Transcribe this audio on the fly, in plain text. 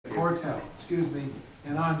Ortel, excuse me.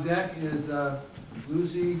 And on deck is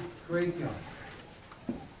Lucy Graykill.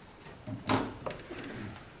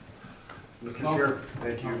 Mr. Chair,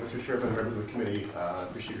 thank you. Mr. Chairman, members of the committee,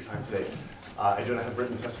 appreciate your time today. I do not have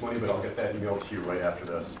written testimony, but I'll get that emailed to you right after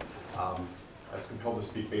this. I was compelled to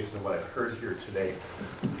speak based on what I've heard here today.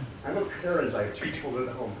 I'm a parent. I have 2 children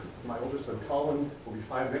at home. My oldest son, Colin, will be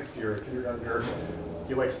 5 next year, kindergartner.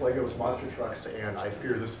 He likes Legos, monster trucks, and I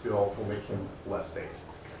fear this bill will make him less safe.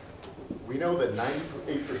 We know that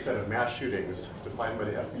 98% of mass shootings, defined by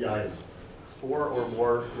the FBI as 4 or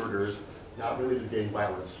more murders not related to gang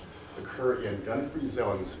violence, occur in gun-free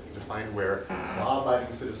zones defined where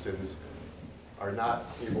law-abiding citizens are not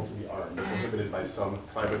able to be armed, or prohibited by some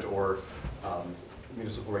private or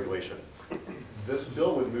municipal regulation. This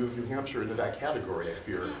bill would move New Hampshire into that category, I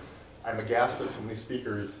fear. I'm aghast that so many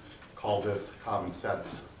speakers call this common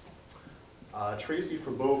sense. Tracy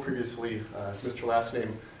from Bow previously, Mr. Last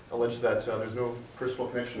Name, alleged that there's no personal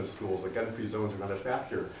connection to schools, that gun-free zones are not a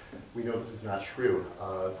factor. We know this is not true.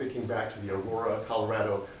 Thinking back to the Aurora,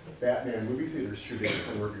 Colorado Batman movie theater shooting a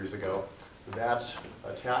number of years ago, that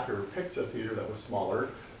attacker picked a theater that was smaller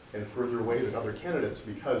and further away than other candidates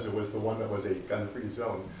because it was the one that was a gun-free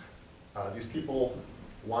zone. These people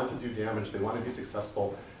want to do damage, they want to be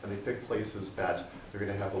successful, and they pick places that they're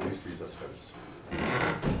going to have the least resistance.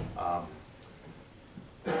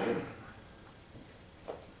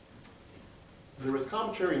 There was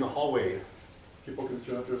commentary in the hallway, people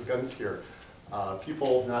concerned that there was guns here.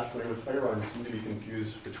 People not familiar with firearms seem to be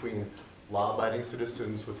confused between law-abiding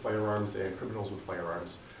citizens with firearms and criminals with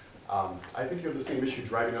firearms. I think you have the same issue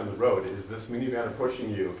driving on the road. Is this minivan approaching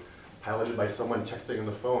you, piloted by someone texting on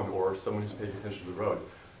the phone or someone who's paying attention to the road?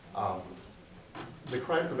 The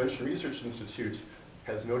Crime Prevention Research Institute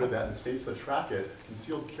has noted that in states that track it,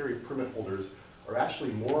 concealed carry permit holders are actually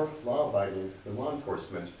more law-abiding than law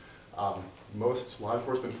enforcement. Most law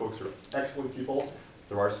enforcement folks are excellent people.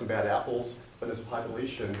 There are some bad apples, but as a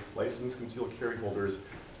population, licensed concealed carry holders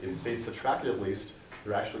in states that track it at least,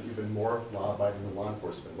 they're actually even more law-abiding than law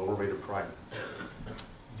enforcement, lower rate of crime.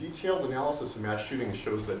 Detailed analysis of mass shootings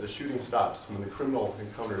shows that the shooting stops when the criminal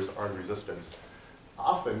encounters armed resistance.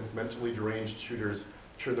 Often, mentally deranged shooters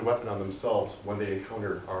turn the weapon on themselves when they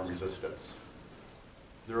encounter armed resistance.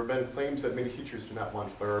 There have been claims that many teachers do not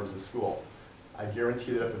want firearms in school. I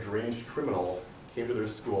guarantee that if a deranged criminal came to their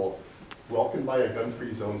school, welcomed by a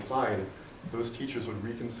gun-free zone sign, those teachers would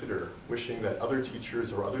reconsider, wishing that other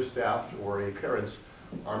teachers or other staff or a parent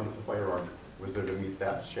armed with a firearm was there to meet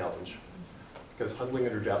that challenge. Because huddling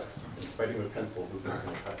under desks and fighting with pencils is not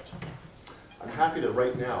going to cut it. I'm happy that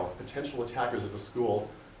right now, potential attackers at the school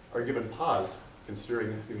are given pause,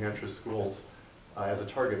 considering New Hampshire schools as a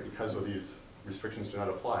target because of these restrictions do not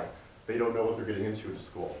apply. They don't know what they're getting into at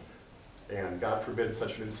school. And God forbid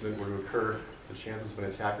such an incident were to occur, the chances of an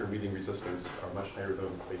attacker meeting resistance are much higher than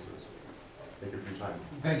other places. Thank you for your time.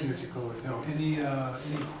 Thank you, Mr. Colorado. Any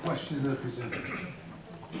questions of the presenters?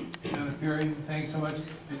 Not appearing. Thanks so much.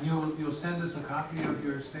 And you'll send us a copy of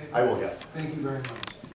your statement? I will, yes. Thank you very much.